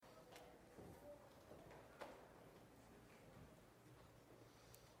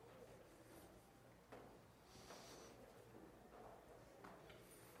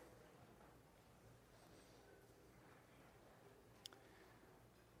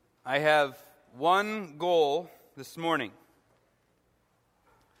I have one goal this morning,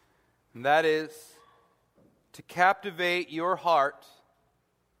 and that is to captivate your heart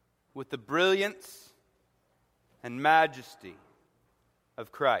with the brilliance and majesty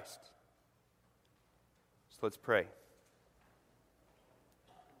of Christ. So let's pray.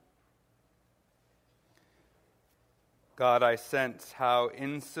 God, I sense how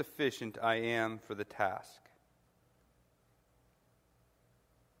insufficient I am for the task,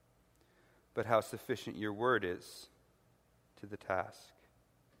 but how sufficient your word is to the task.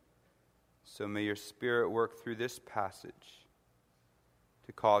 So may your Spirit work through this passage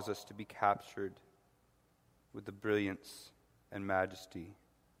to cause us to be captured with the brilliance and majesty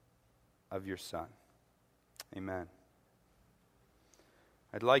of your Son. Amen.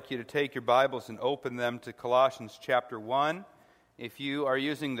 I'd like you to take your Bibles and open them to Colossians chapter 1. If you are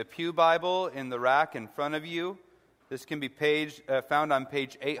using the Pew Bible in the rack in front of you, this can be found on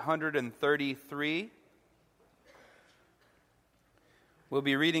page 833. We'll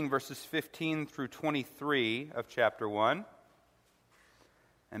be reading verses 15 through 23 of chapter 1.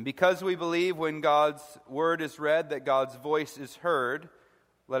 And because we believe when God's word is read that God's voice is heard,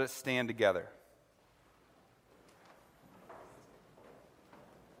 let us stand together.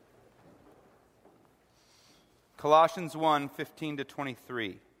 Colossians 1, 15 to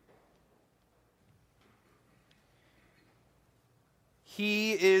 23.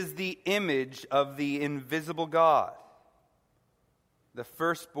 He is the image of the invisible God, the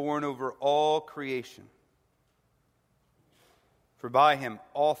firstborn over all creation. For by him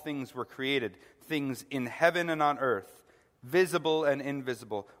all things were created, things in heaven and on earth, visible and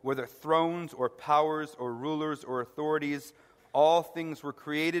invisible, whether thrones or powers or rulers or authorities, all things were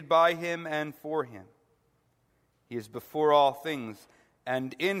created by him and for him. He is before all things,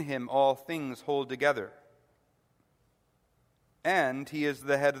 and in him all things hold together. And he is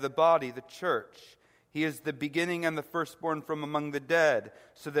the head of the body, the church. He is the beginning and the firstborn from among the dead,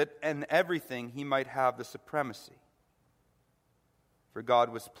 so that in everything he might have the supremacy. For God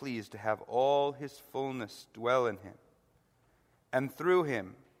was pleased to have all his fullness dwell in him, and through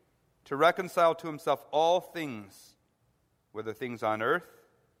him to reconcile to himself all things, whether things on earth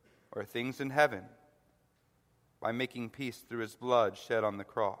or things in heaven, by making peace through his blood shed on the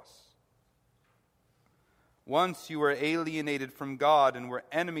cross. Once you were alienated from God and were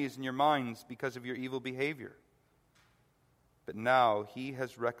enemies in your minds because of your evil behavior. But now he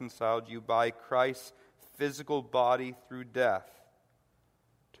has reconciled you by Christ's physical body through death,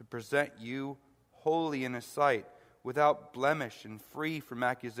 to present you holy in his sight, without blemish and free from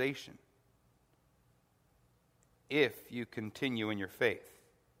accusation, if you continue in your faith,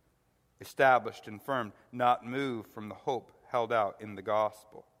 established and firm, not moved from the hope held out in the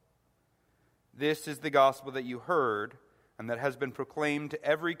gospel. This is the gospel that you heard, and that has been proclaimed to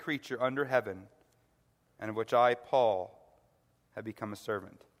every creature under heaven, and of which I, Paul, have become a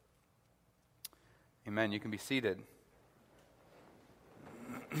servant. Amen. You can be seated.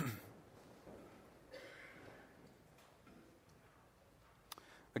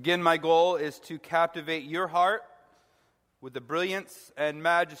 Again, my goal is to captivate your heart with the brilliance and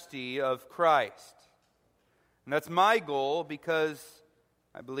majesty of Christ. And that's my goal because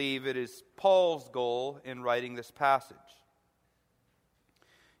I believe it is Paul's goal in writing this passage.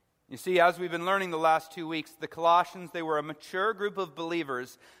 You see, as we've been learning the last 2 weeks, the Colossians, they were a mature group of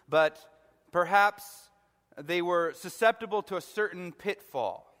believers, but perhaps they were susceptible to a certain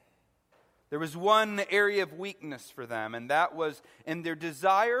pitfall. There was one area of weakness for them, and that was in their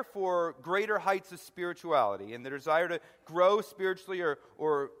desire for greater heights of spirituality, and their desire to grow spiritually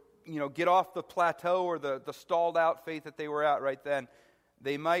or get off the plateau or the stalled out faith that they were at right then.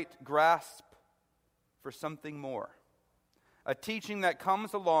 They might grasp for something more. A teaching that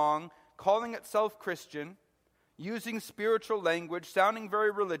comes along, calling itself Christian, using spiritual language, sounding very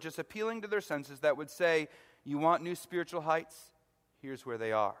religious, appealing to their senses, that would say, you want new spiritual heights? Here's where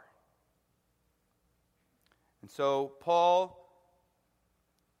they are. And so Paul,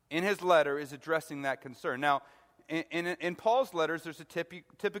 in his letter, is addressing that concern. Now, in Paul's letters, there's a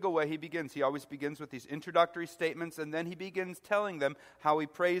typical way he begins. He always begins with these introductory statements, and then he begins telling them how he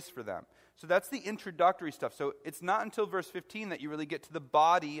prays for them. So that's the introductory stuff. So it's not until verse 15 that you really get to the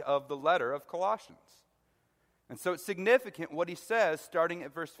body of the letter of Colossians. And so it's significant what he says starting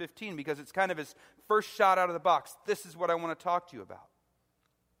at verse 15, because it's kind of his first shot out of the box. This is what I want to talk to you about.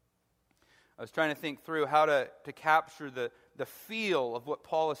 I was trying to think through how to capture the feel of what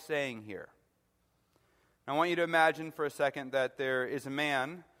Paul is saying here. I want you to imagine for a second that there is a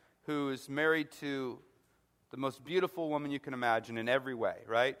man who is married to the most beautiful woman you can imagine in every way,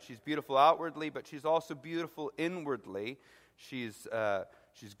 right? She's beautiful outwardly, but she's also beautiful inwardly. She's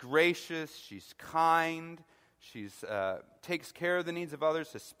she's gracious, she's kind, she's takes care of the needs of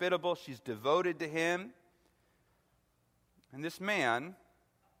others, hospitable, she's devoted to him. And this man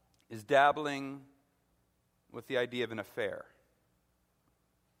is dabbling with the idea of an affair.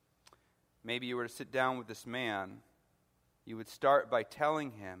 Maybe you were to sit down with this man, you would start by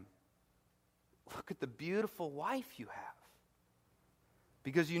telling him, look at the beautiful wife you have.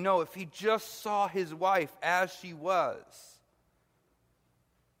 Because you know, if he just saw his wife as she was,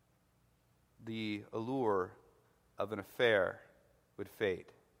 the allure of an affair would fade.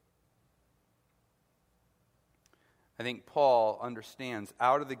 I think Paul understands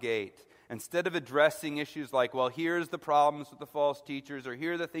out of the gate, instead of addressing issues like, well, here's the problems with the false teachers, or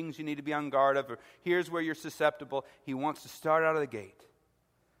here are the things you need to be on guard of, or here's where you're susceptible, he wants to start out of the gate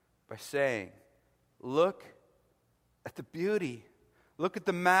by saying, look at the beauty, look at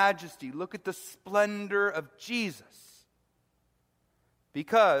the majesty, look at the splendor of Jesus.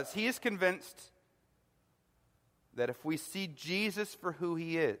 Because he is convinced that if we see Jesus for who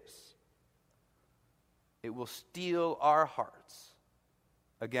he is, it will steel our hearts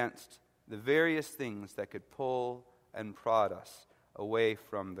against the various things that could pull and prod us away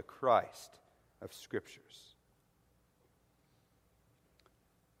from the Christ of Scriptures.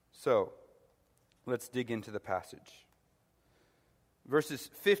 So, let's dig into the passage. Verses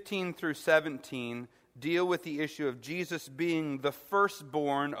 15 through 17 deal with the issue of Jesus being the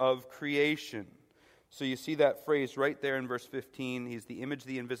firstborn of creation. So you see that phrase right there in verse 15. He's the image of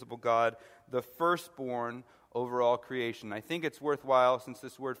the invisible God, the firstborn over all creation. I think it's worthwhile, since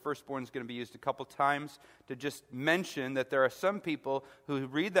this word firstborn is going to be used a couple times, to just mention that there are some people who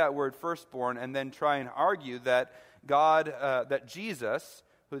read that word firstborn and then try and argue that that Jesus,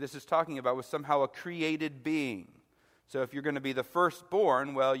 who this is talking about, was somehow a created being. So if you're going to be the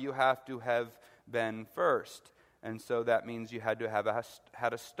firstborn, well, you have to have been first. And so that means you had to have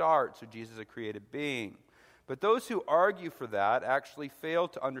had a start. So Jesus is a created being. But those who argue for that actually fail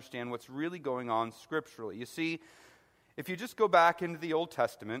to understand what's really going on scripturally. You see, if you just go back into the Old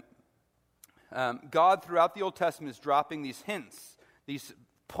Testament, God throughout the Old Testament is dropping these hints, these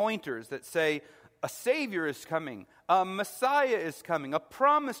pointers that say a Savior is coming, a Messiah is coming, a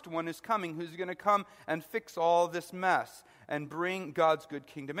promised one is coming who's going to come and fix all this mess and bring God's good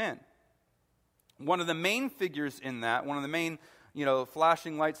kingdom in. One of the main figures in that, one of the main,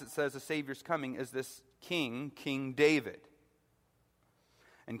 flashing lights that says a Savior's coming is this king, King David.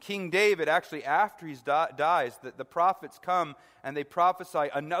 And King David, actually, after he dies, the prophets come and they prophesy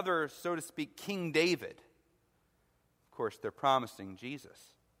another, so to speak, King David. Of course, they're promising Jesus.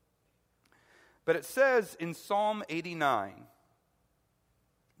 But it says in Psalm 89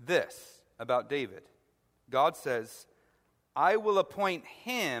 this about David. God says, I will appoint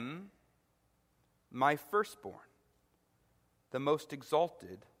him my firstborn, the most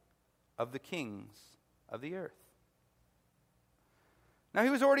exalted of the kings of the earth. Now, he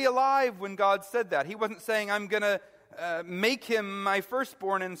was already alive when God said that. He wasn't saying, I'm going to make him my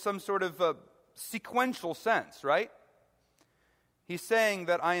firstborn in some sort of a sequential sense, right? He's saying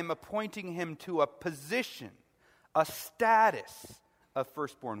that I am appointing him to a position, a status of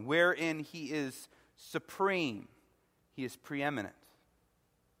firstborn, wherein he is supreme, he is preeminent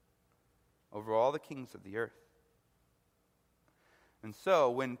over all the kings of the earth. And so,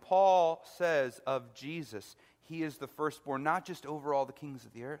 when Paul says of Jesus, he is the firstborn, not just over all the kings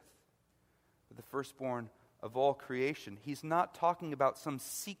of the earth, but the firstborn of all creation, he's not talking about some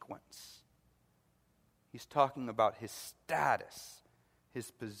sequence. He's talking about his status,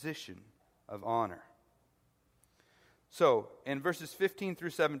 his position of honor. So, in verses 15 through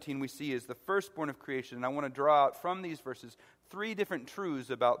 17, we see is the firstborn of creation. And I want to draw out from these verses 3 different truths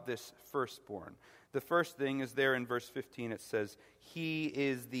about this firstborn. The first thing is there in verse 15. It says, he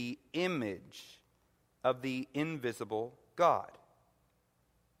is the image of the invisible God.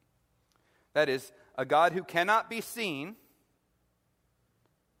 That is, a God who cannot be seen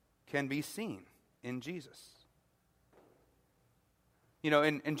can be seen in Jesus.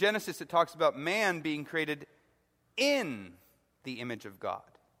 In Genesis it talks about man being created in the image of God.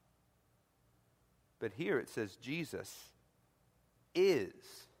 But here it says Jesus is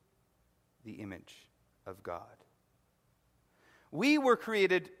the image of God. We were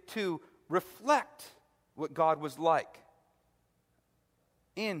created to reflect what God was like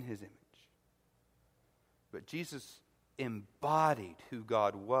in his image. But Jesus embodied who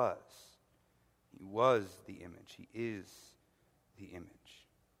God was. He was the image. He is the image.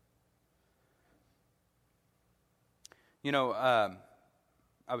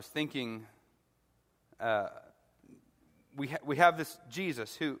 I was thinking, we have this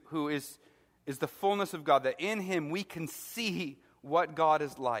Jesus who is the fullness of God, that in him we can see what God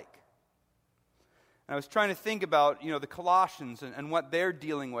is like. And I was trying to think about, the Colossians and what they're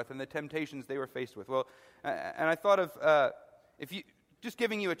dealing with and the temptations they were faced with. Well, and I thought of, just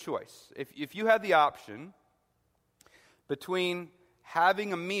giving you a choice. If you had the option between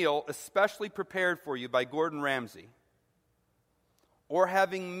having a meal especially prepared for you by Gordon Ramsay or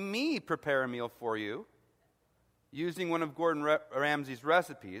having me prepare a meal for you using one of Gordon Ramsay's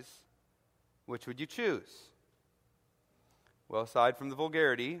recipes, which would you choose? Well, aside from the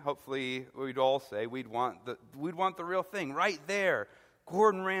vulgarity, hopefully we'd all say we'd want the real thing right there,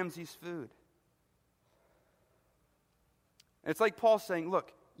 Gordon Ramsay's food. It's like Paul saying,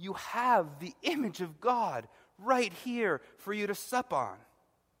 look, you have the image of God right here for you to sup on.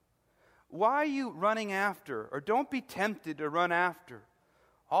 Why are you running after, or don't be tempted to run after,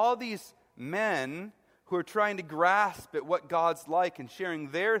 all these men who are trying to grasp at what God's like and sharing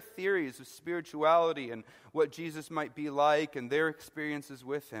their theories of spirituality and what Jesus might be like and their experiences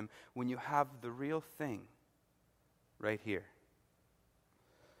with Him, when you have the real thing right here.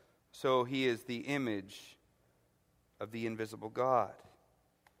 So He is the image of the invisible God.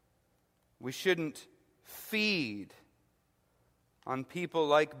 We shouldn't feed on people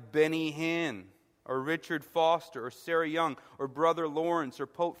like Benny Hinn or Richard Foster or Sarah Young or Brother Lawrence or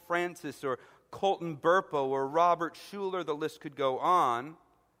Pope Francis or Colton Burpo or Robert Schuller, the list could go on,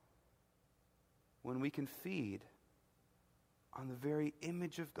 when we can feed on the very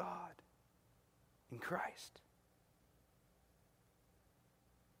image of God in Christ.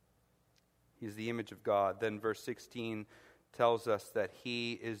 He is the image of God. Then verse 16 tells us that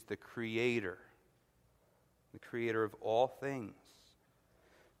He is the creator of all things.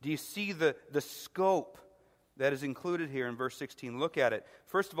 Do you see the scope that is included here in verse 16? Look at it.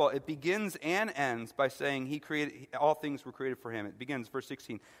 First of all, it begins and ends by saying He created, all things were created for Him. It begins, verse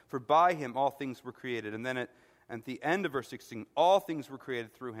 16, for by Him all things were created. And then at the end of verse 16, all things were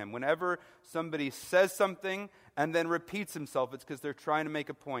created through Him. Whenever somebody says something and then repeats himself, it's because they're trying to make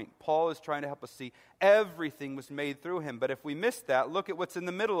a point. Paul is trying to help us see everything was made through Him. But if we miss that, look at what's in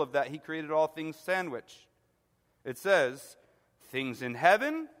the middle of that. He created all things sandwich. It says, things in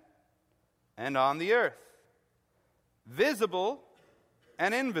heaven and on the earth, visible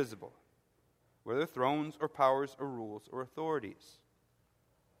and invisible, whether thrones or powers or rules or authorities.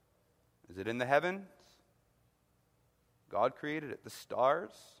 Is it in the heavens? God created it. The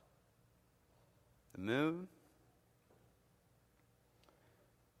stars, the moon.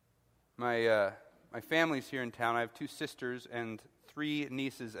 My family's here in town. I have 2 sisters and 3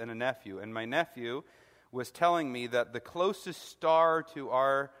 nieces and a nephew. And my nephew was telling me that the closest star to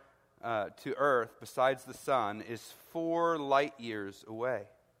Earth, besides the sun, is 4 light years away.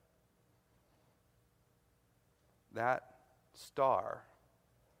 That star,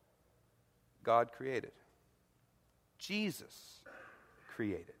 God created. Jesus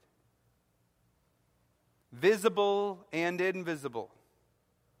created. Visible and invisible.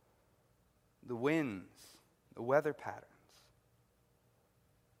 The winds, the weather patterns.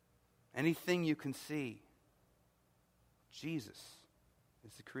 Anything you can see, Jesus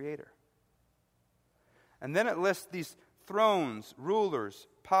is the creator. And then it lists these thrones,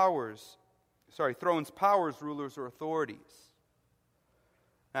 powers, rulers, or authorities.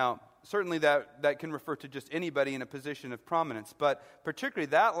 Now, certainly that can refer to just anybody in a position of prominence, but particularly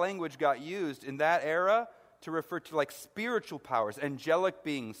that language got used in that era to refer to like spiritual powers, angelic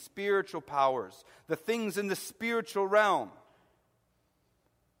beings, spiritual powers, the things in the spiritual realm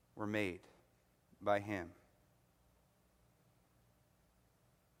were made by Him.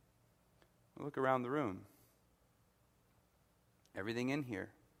 Look around the room. Everything in here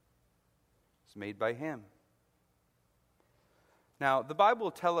is made by Him. Now, the Bible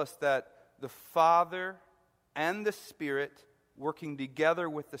will tell us that the Father and the Spirit, working together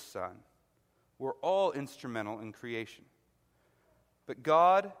with the Son, were all instrumental in creation. But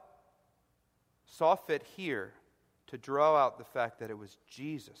God saw fit here to draw out the fact that it was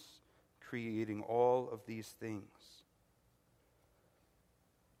Jesus creating all of these things.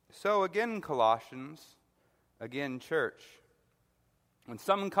 So again, Colossians, again, church, when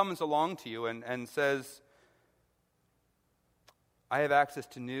someone comes along to you and says, I have access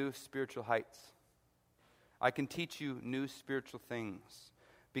to new spiritual heights. I can teach you new spiritual things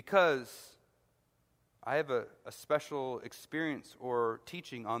because I have a special experience or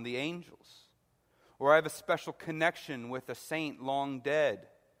teaching on the angels. Or I have a special connection with a saint long dead,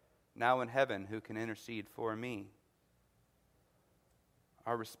 now in heaven, who can intercede for me.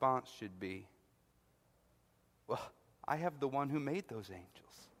 Our response should be, well, I have the one who made those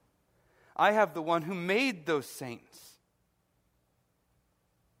angels. I have the one who made those saints.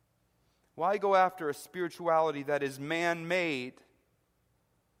 Why go after a spirituality that is man-made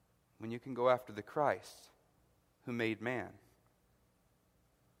when you can go after the Christ who made man?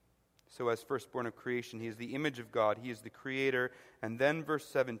 So as firstborn of creation, he is the image of God. He is the creator. And then verse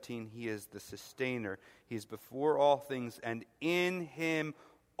 17, he is the sustainer. He is before all things, and in him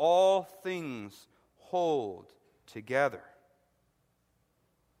all things hold together.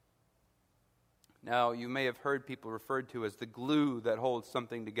 Now, you may have heard people referred to as the glue that holds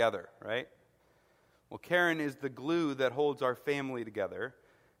something together, right? Well, Karen is the glue that holds our family together.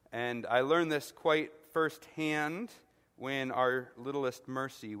 And I learned this quite firsthand when our littlest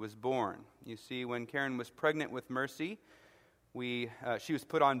Mercy was born. You see, when Karen was pregnant with Mercy, she was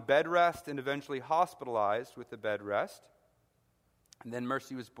put on bed rest and eventually hospitalized with the bed rest. And then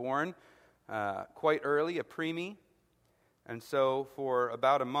Mercy was born quite early, a preemie. And so for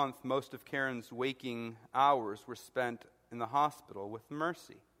about a month, most of Karen's waking hours were spent in the hospital with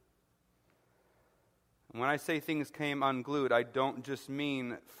Mercy. And when I say things came unglued, I don't just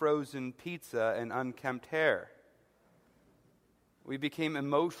mean frozen pizza and unkempt hair. We became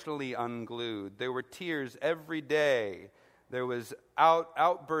emotionally unglued. There were tears every day. There was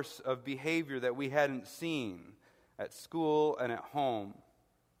outbursts of behavior that we hadn't seen at school and at home.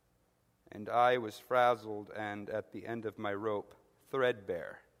 And I was frazzled and at the end of my rope,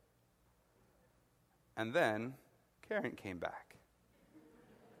 threadbare. And then Karen came back.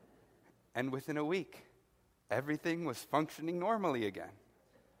 And within a week, everything was functioning normally again.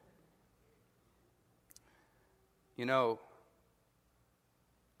 You know,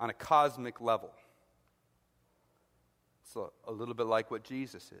 on a cosmic level, it's a little bit like what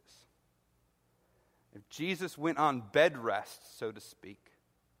Jesus is. If Jesus went on bed rest, so to speak,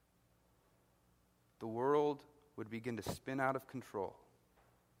 the world would begin to spin out of control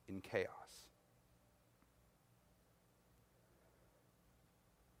in chaos.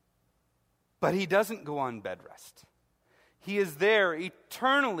 But he doesn't go on bed rest. He is there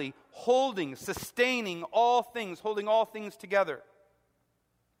eternally holding, sustaining all things, holding all things together.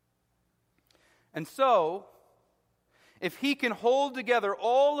 And so, if he can hold together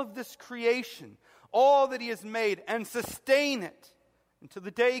all of this creation, all that he has made, and sustain it until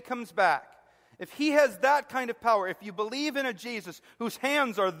the day he comes back, if he has that kind of power, if you believe in a Jesus whose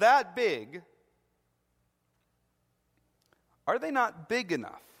hands are that big, are they not big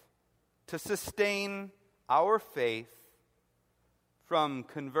enough to sustain our faith from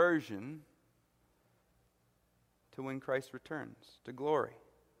conversion to when Christ returns to glory?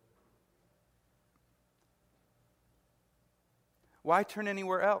 Why turn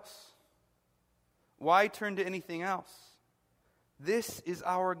anywhere else? Why turn to anything else? This is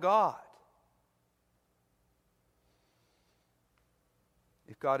our God.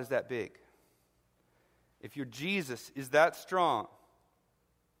 If God is that big, if your Jesus is that strong,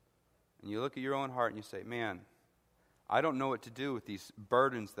 and you look at your own heart and you say, man, I don't know what to do with these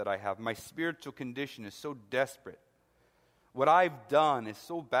burdens that I have. My spiritual condition is so desperate. What I've done is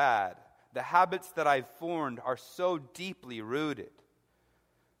so bad. The habits that I've formed are so deeply rooted.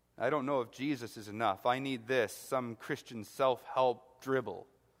 I don't know if Jesus is enough. I need this, some Christian self-help dribble,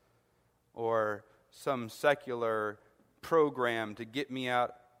 or some secular program to get me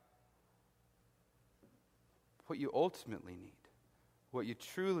out. What you ultimately need, what you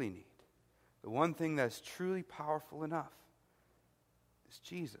truly need, the one thing that's truly powerful enough is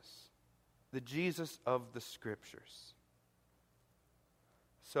Jesus, the Jesus of the Scriptures.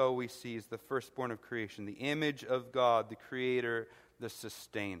 So we see as the firstborn of creation, the image of God, the creator, the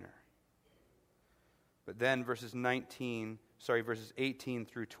sustainer. But then verses 18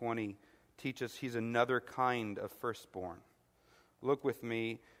 through 20 teach us he's another kind of firstborn. Look with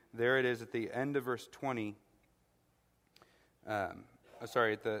me. There it is at the end of verse 20. At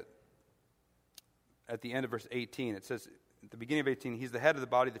the end of verse 18. It says, at the beginning of 18, he's the head of the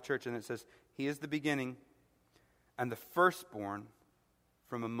body of the church, and it says, he is the beginning and the firstborn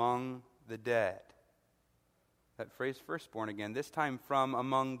from among the dead. That phrase, firstborn again, this time from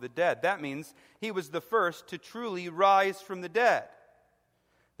among the dead. That means he was the first to truly rise from the dead.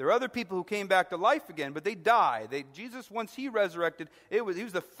 There are other people who came back to life again, but they die. Jesus, once he resurrected, he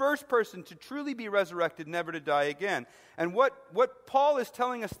was the first person to truly be resurrected, never to die again. And what Paul is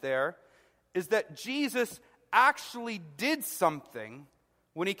telling us there is that Jesus actually did something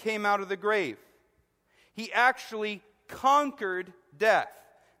when he came out of the grave. He actually conquered death.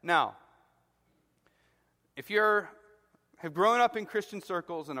 Now, if you have grown up in Christian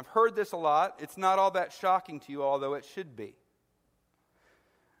circles and have heard this a lot, it's not all that shocking to you, although it should be.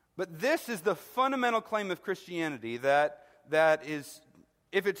 But this is the fundamental claim of Christianity that is,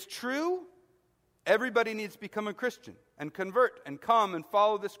 if it's true, everybody needs to become a Christian and convert and come and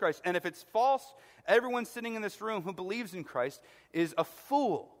follow this Christ. And if it's false, everyone sitting in this room who believes in Christ is a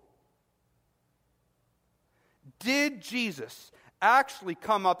fool Did Jesus actually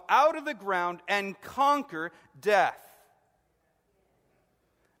come up out of the ground and conquer death?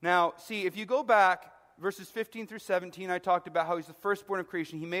 Now, see, if you go back, verses 15 through 17, I talked about how he's the firstborn of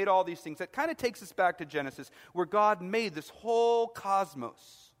creation. He made all these things. That kind of takes us back to Genesis, where God made this whole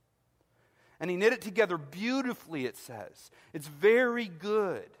cosmos. And he knit it together beautifully, it says. It's very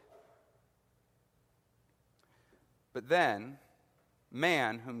good. But then,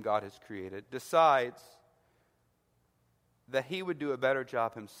 man, whom God has created, decides that he would do a better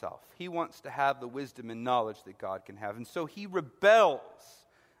job himself. He wants to have the wisdom and knowledge that God can have. And so he rebels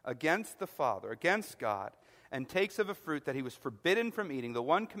against the Father, against God, and takes of a fruit that he was forbidden from eating, the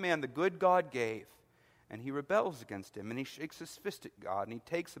one command the good God gave, and he rebels against him, and he shakes his fist at God, and he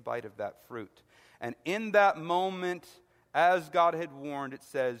takes a bite of that fruit. And in that moment, as God had warned, it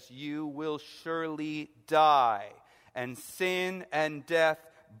says, "You will surely die, and sin and death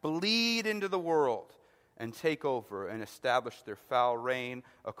bleed into the world and take over and establish their foul reign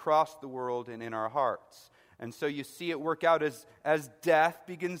across the world and in our hearts." And so you see it work out as death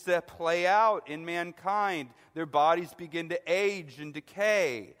begins to play out in mankind. Their bodies begin to age and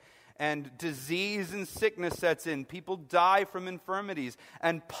decay. And disease and sickness sets in. People die from infirmities.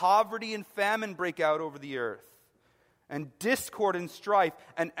 And poverty and famine break out over the earth. And discord and strife.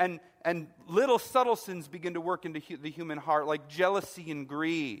 And little subtle sins begin to work into the human heart, like jealousy and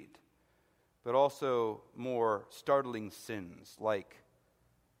greed. But also more startling sins like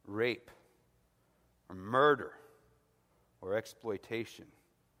rape, or murder, or exploitation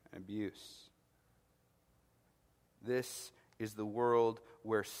and abuse. This is the world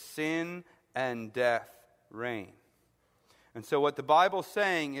where sin and death reign. And so what the Bible's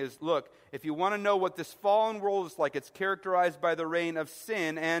saying is, look, if you want to know what this fallen world is like, it's characterized by the reign of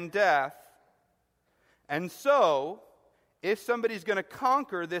sin and death. And so, if somebody's going to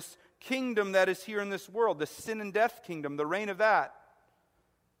conquer this kingdom that is here in this world, the sin and death kingdom, the reign of that,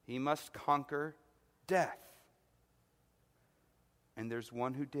 he must conquer death. And there's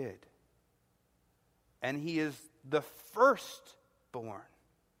one who did. And he is the firstborn,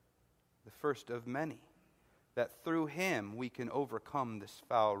 the first of many, that through him we can overcome this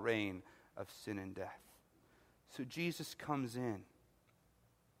foul reign of sin and death. So Jesus comes in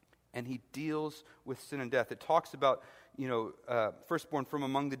and he deals with sin and death. It talks about, firstborn from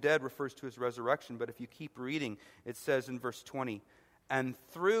among the dead refers to his resurrection, but if you keep reading, it says in verse 20, "And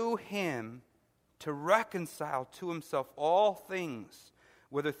through him to reconcile to himself all things,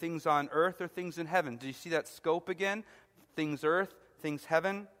 whether things on earth or things in heaven." Do you see that scope again? Things earth, things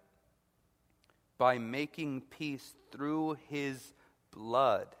heaven. "By making peace through his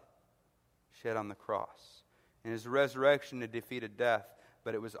blood shed on the cross." In his resurrection, it defeated death.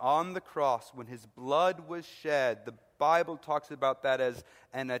 But it was on the cross when his blood was shed. The Bible talks about that as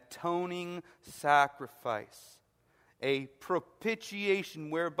an atoning sacrifice. A propitiation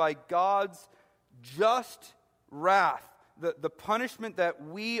whereby God's just wrath, the punishment that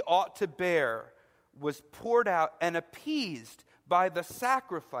we ought to bear, was poured out and appeased by the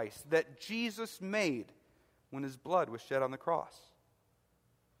sacrifice that Jesus made when his blood was shed on the cross.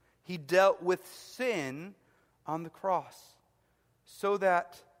 He dealt with sin on the cross so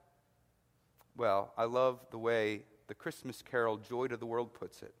that, well, I love the way the Christmas carol Joy to the World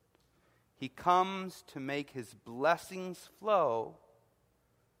puts it. He comes to make his blessings flow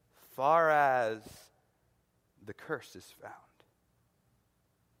far as the curse is found.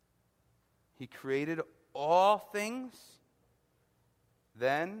 He created all things.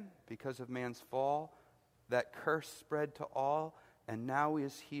 Then, because of man's fall, that curse spread to all, and now he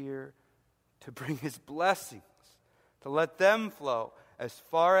is here to bring his blessings, to let them flow as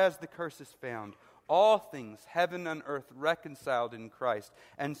far as the curse is found. All things, heaven and earth, reconciled in Christ.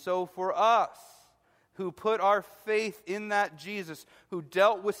 And so for us, who put our faith in that Jesus, who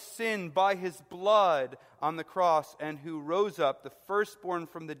dealt with sin by his blood on the cross, and who rose up, the firstborn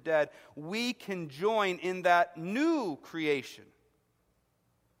from the dead, we can join in that new creation.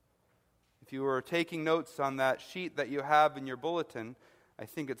 If you were taking notes on that sheet that you have in your bulletin, I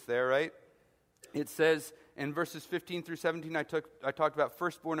think it's there, right? It says in verses 15 through 17, I talked about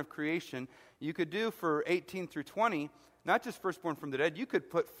firstborn of creation. You could do for 18 through 20, not just firstborn from the dead, you could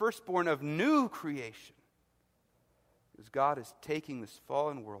put firstborn of new creation. Because God is taking this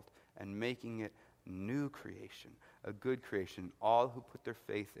fallen world and making it new creation, a good creation. All who put their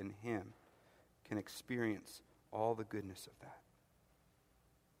faith in him can experience all the goodness of that.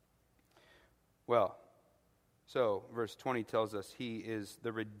 Well, so verse 20 tells us he is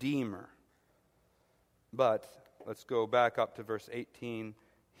the Redeemer. But let's go back up to verse 18.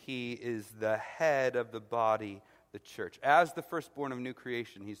 He is the head of the body, the church. As the firstborn of new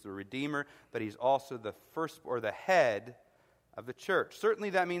creation, he's the Redeemer, but he's also the first or the head of the church.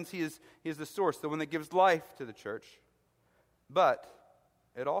 Certainly that means he is the source, the one that gives life to the church. But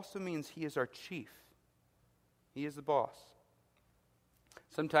it also means he is our chief. He is the boss.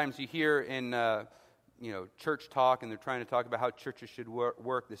 Sometimes you hear in church talk, and they're trying to talk about how churches should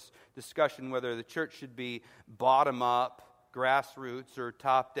work, this discussion whether the church should be bottom up, grassroots, or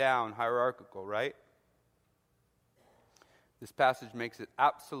top down, hierarchical, right? This passage makes it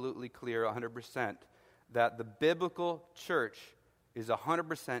absolutely clear 100% that the biblical church is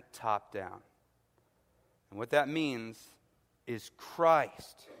 100% top down. And what that means is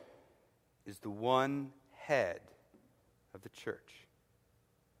Christ is the one head of the church.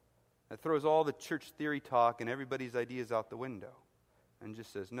 That throws all the church theory talk and everybody's ideas out the window and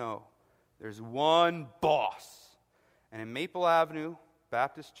just says, no, there's one boss. And in Maple Avenue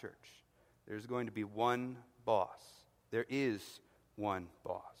Baptist Church, there's going to be one boss. There is one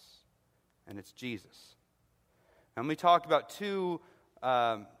boss, and it's Jesus. And we talked about two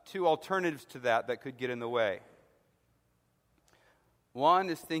alternatives to that could get in the way. One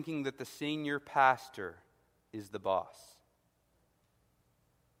is thinking that the senior pastor is the boss.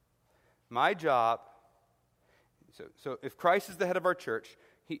 My job, so if Christ is the head of our church,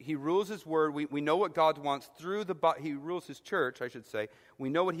 he rules his word. We know what God wants through he rules his church, I should say. We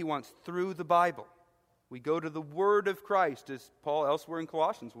know what he wants through the Bible. We go to the word of Christ, as Paul elsewhere in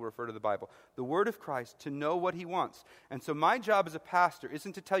Colossians will refer to the Bible. The word of Christ to know what he wants. And so my job as a pastor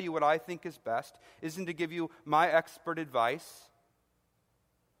isn't to tell you what I think is best, isn't to give you my expert advice.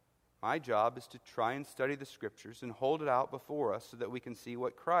 My job is to try and study the Scriptures and hold it out before us so that we can see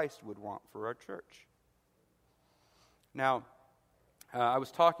what Christ would want for our church. Now, I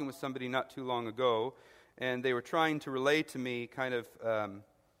was talking with somebody not too long ago, and they were trying to relay to me kind of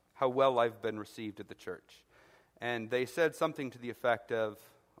how well I've been received at the church. And they said something to the effect of,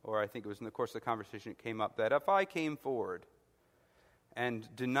 or I think it was in the course of the conversation it came up, that if I came forward and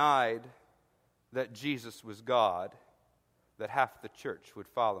denied that Jesus was God, that half the church would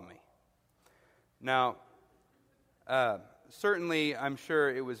follow me. Now, certainly I'm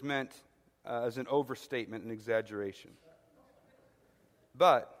sure it was meant as an overstatement and exaggeration.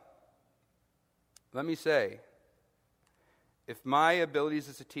 But let me say, if my abilities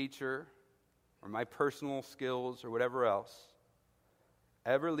as a teacher or my personal skills or whatever else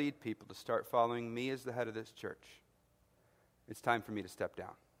ever lead people to start following me as the head of this church, it's time for me to step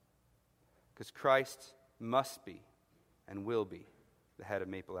down. Because Christ must be and will be the head of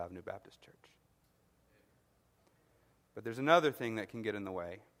Maple Avenue Baptist Church. But there's another thing that can get in the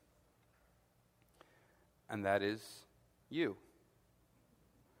way, and that is you.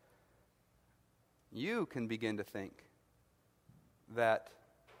 You can begin to think that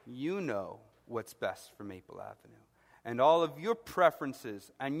you know what's best for Maple Avenue. And all of your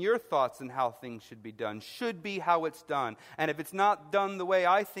preferences and your thoughts on how things should be done should be how it's done. And if it's not done the way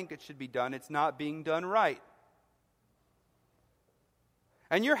I think it should be done, it's not being done right.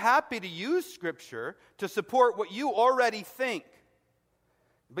 And you're happy to use Scripture to support what you already think.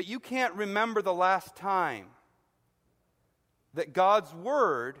 But you can't remember the last time that God's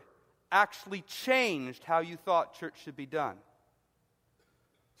Word actually changed how you thought church should be done.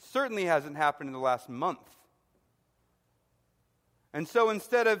 Certainly hasn't happened in the last month. And so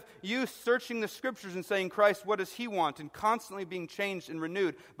instead of you searching the Scriptures and saying, Christ, what does he want? And constantly being changed and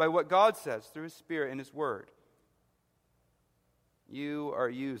renewed by what God says through his Spirit and his Word, you are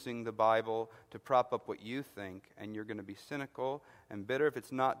using the Bible to prop up what you think, and you're going to be cynical and bitter if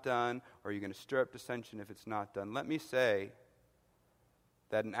it's not done, or you're going to stir up dissension if it's not done. Let me say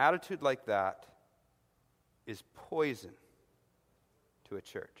that an attitude like that is poison to a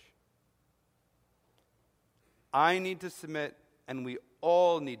church. I need to submit, and we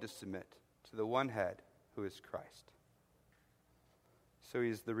all need to submit to the one head, who is Christ. So he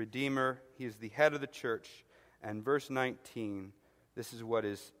is the Redeemer, he is the head of the church, and verse 19, this is what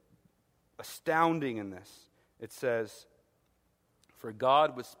is astounding in this. It says, for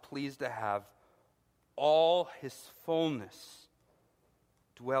God was pleased to have all his fullness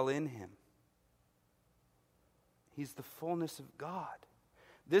dwell in him. He's the fullness of God.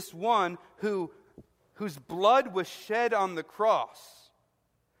 This one whose blood was shed on the cross,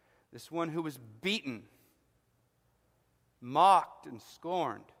 this one who was beaten, mocked, and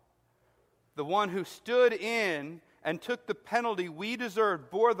scorned, the one who stood in and took the penalty we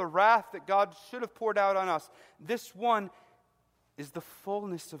deserved, bore the wrath that God should have poured out on us. This one is the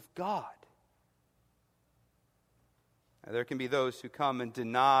fullness of God. There can be those who come and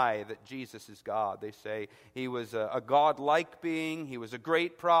deny that Jesus is God. They say he was a God-like being, he was a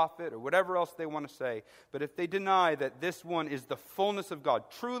great prophet, or whatever else they want to say. But if they deny that this one is the fullness of God,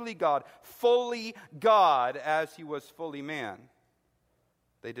 truly God, fully God as he was fully man,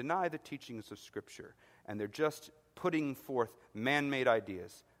 they deny the teachings of Scripture, and they're just putting forth man-made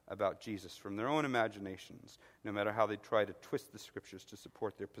ideas about Jesus from their own imaginations, no matter how they try to twist the Scriptures to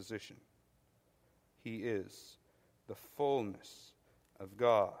support their position. He is the fullness of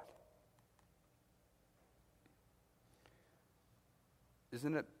God.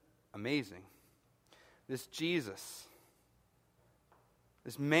 Isn't it amazing? This Jesus,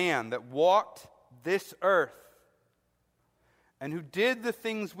 this man that walked this earth and who did the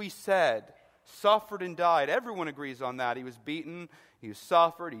things we said, suffered and died. Everyone agrees on that. He was beaten, he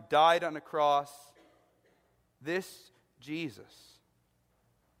suffered, he died on a cross. This Jesus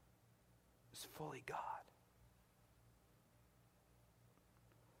is fully God.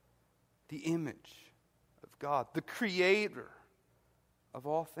 The image of God, the creator of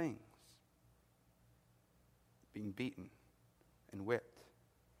all things, being beaten and whipped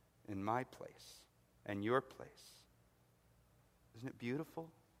in my place and your place. Isn't it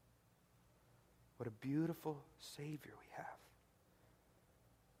beautiful? What a beautiful Savior we have.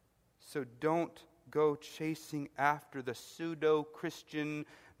 So don't go chasing after the pseudo-Christian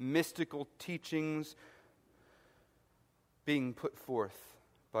mystical teachings being put forth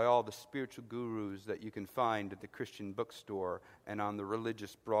by all the spiritual gurus that you can find at the Christian bookstore and on the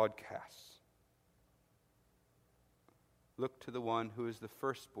religious broadcasts. Look to the one who is the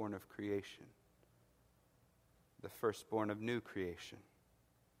firstborn of creation, the firstborn of new creation.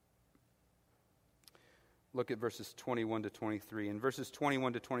 Look at verses 21 to 23. In verses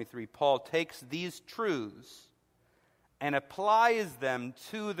 21 to 23, Paul takes these truths and applies them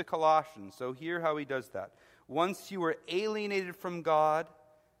to the Colossians. So hear how he does that. Once you were alienated from God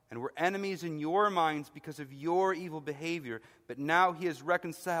and were enemies in your minds because of your evil behavior, but now he has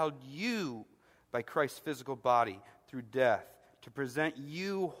reconciled you by Christ's physical body through death, to present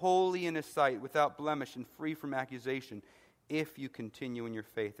you holy in his sight, without blemish and free from accusation, if you continue in your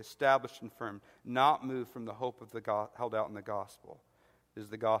faith, established and firm, not moved from the hope of the held out in the gospel. This is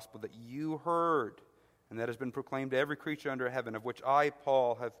the gospel that you heard, and that has been proclaimed to every creature under heaven, of which I,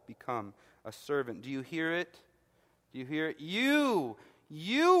 Paul, have become a servant. Do you hear it? Do you hear it? You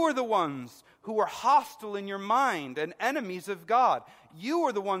were the ones who were hostile in your mind and enemies of God. You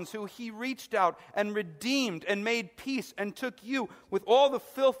were the ones who he reached out and redeemed and made peace and took you with all the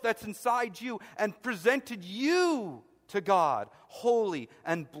filth that's inside you and presented you to God, holy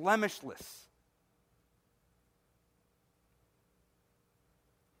and blemishless.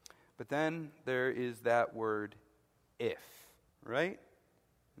 But then there is that word, if, right?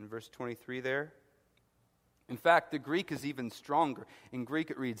 In verse 23 there. In fact, the Greek is even stronger. In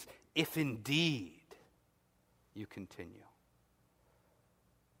Greek it reads, if indeed you continue.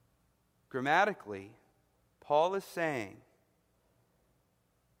 Grammatically, Paul is saying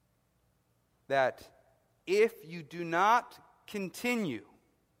that if you do not continue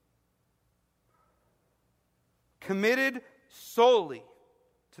committed solely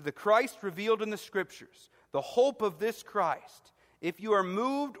to the Christ revealed in the Scriptures, the hope of this Christ, if you are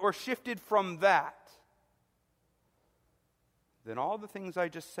moved or shifted from that, then all the things I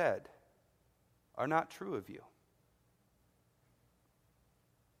just said are not true of you.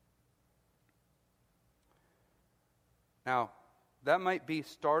 Now, that might be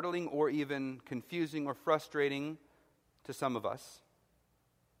startling or even confusing or frustrating to some of us.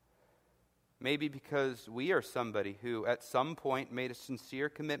 Maybe because we are somebody who at some point made a sincere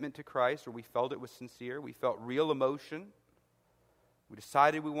commitment to Christ, or we felt it was sincere, we felt real emotion. We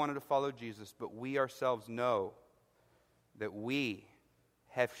decided we wanted to follow Jesus, but we ourselves know that we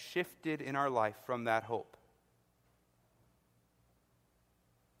have shifted in our life from that hope.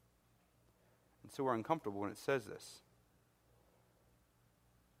 And so we're uncomfortable when it says this.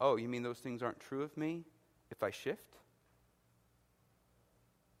 Oh, you mean those things aren't true of me if I shift?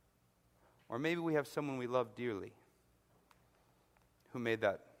 Or maybe we have someone we love dearly who made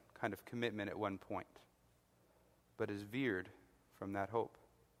that kind of commitment at one point, but has veered from that hope.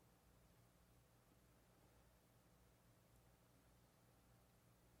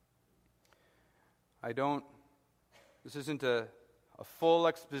 This isn't a full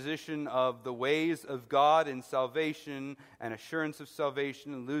exposition of the ways of God in salvation and assurance of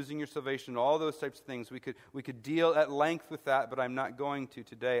salvation and losing your salvation, all those types of things. We could deal at length with that, but I'm not going to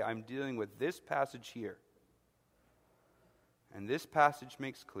today. I'm dealing with this passage here. And this passage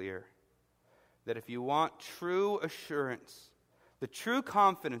makes clear that if you want true assurance, the true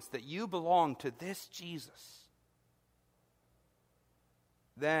confidence that you belong to this Jesus,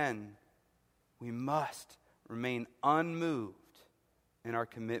 then we must remain unmoved in our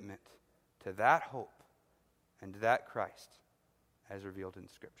commitment to that hope and to that Christ as revealed in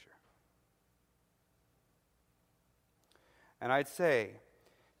Scripture. And I'd say,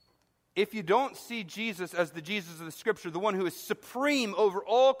 if you don't see Jesus as the Jesus of the Scripture, the one who is supreme over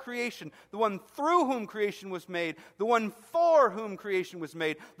all creation, the one through whom creation was made, the one for whom creation was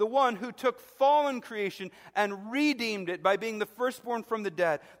made, the one who took fallen creation and redeemed it by being the firstborn from the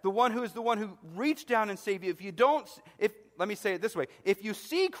dead, the one who reached down and saved you, let me say it this way, if you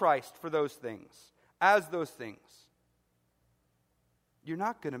see Christ for those things, as those things, you're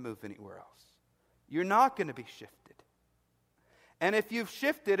not going to move anywhere else. You're not going to be shifted. And if you've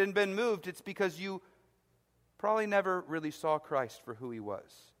shifted and been moved, it's because you probably never really saw Christ for who he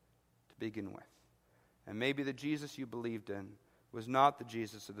was to begin with. And maybe the Jesus you believed in was not the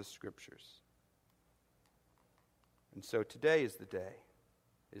Jesus of the Scriptures. And so today is the day,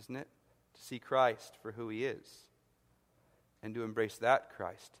 isn't it? To see Christ for who he is. And to embrace that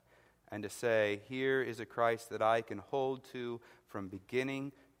Christ. And to say, here is a Christ that I can hold to from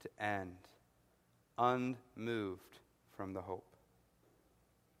beginning to end. Unmoved from the hope.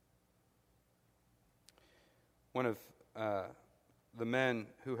 One of the men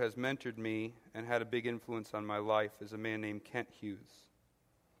who has mentored me and had a big influence on my life is a man named Kent Hughes.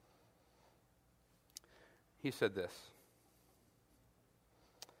 He said this: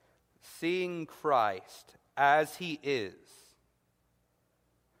 seeing Christ as he is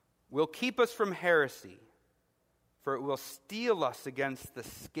will keep us from heresy, for it will steel us against the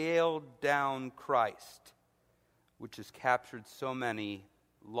scaled-down Christ, which has captured so many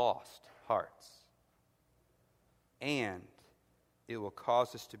lost hearts. And it will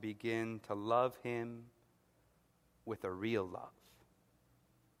cause us to begin to love him with a real love.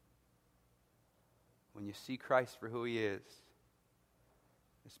 When you see Christ for who he is,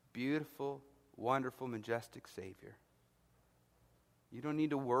 this beautiful, wonderful, majestic Savior, you don't need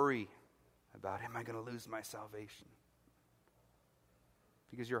to worry about, am I going to lose my salvation?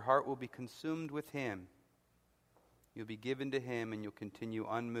 Because your heart will be consumed with him. You'll be given to him, and you'll continue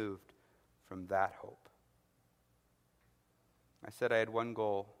unmoved from that hope. I said I had one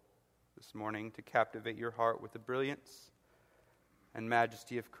goal this morning: to captivate your heart with the brilliance and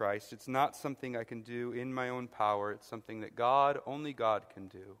majesty of Christ. It's not something I can do in my own power. It's something that only God can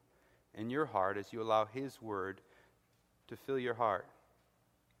do in your heart as you allow his word to fill your heart.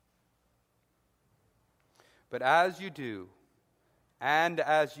 But as you do, and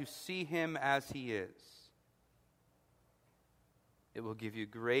as you see him as he is, it will give you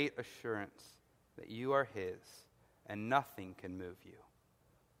great assurance that you are his. And nothing can move you.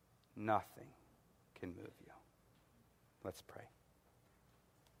 Nothing can move you. Let's pray.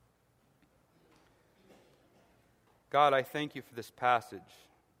 God, I thank you for this passage.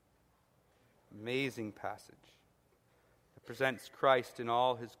 Amazing passage. It presents Christ in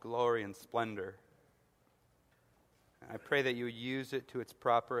all his glory and splendor. I pray that you would use it to its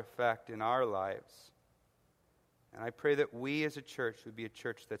proper effect in our lives. And I pray that we as a church would be a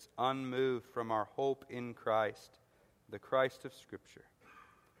church that's unmoved from our hope in Christ, the Christ of Scripture.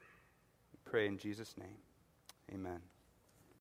 We pray in Jesus' name. Amen.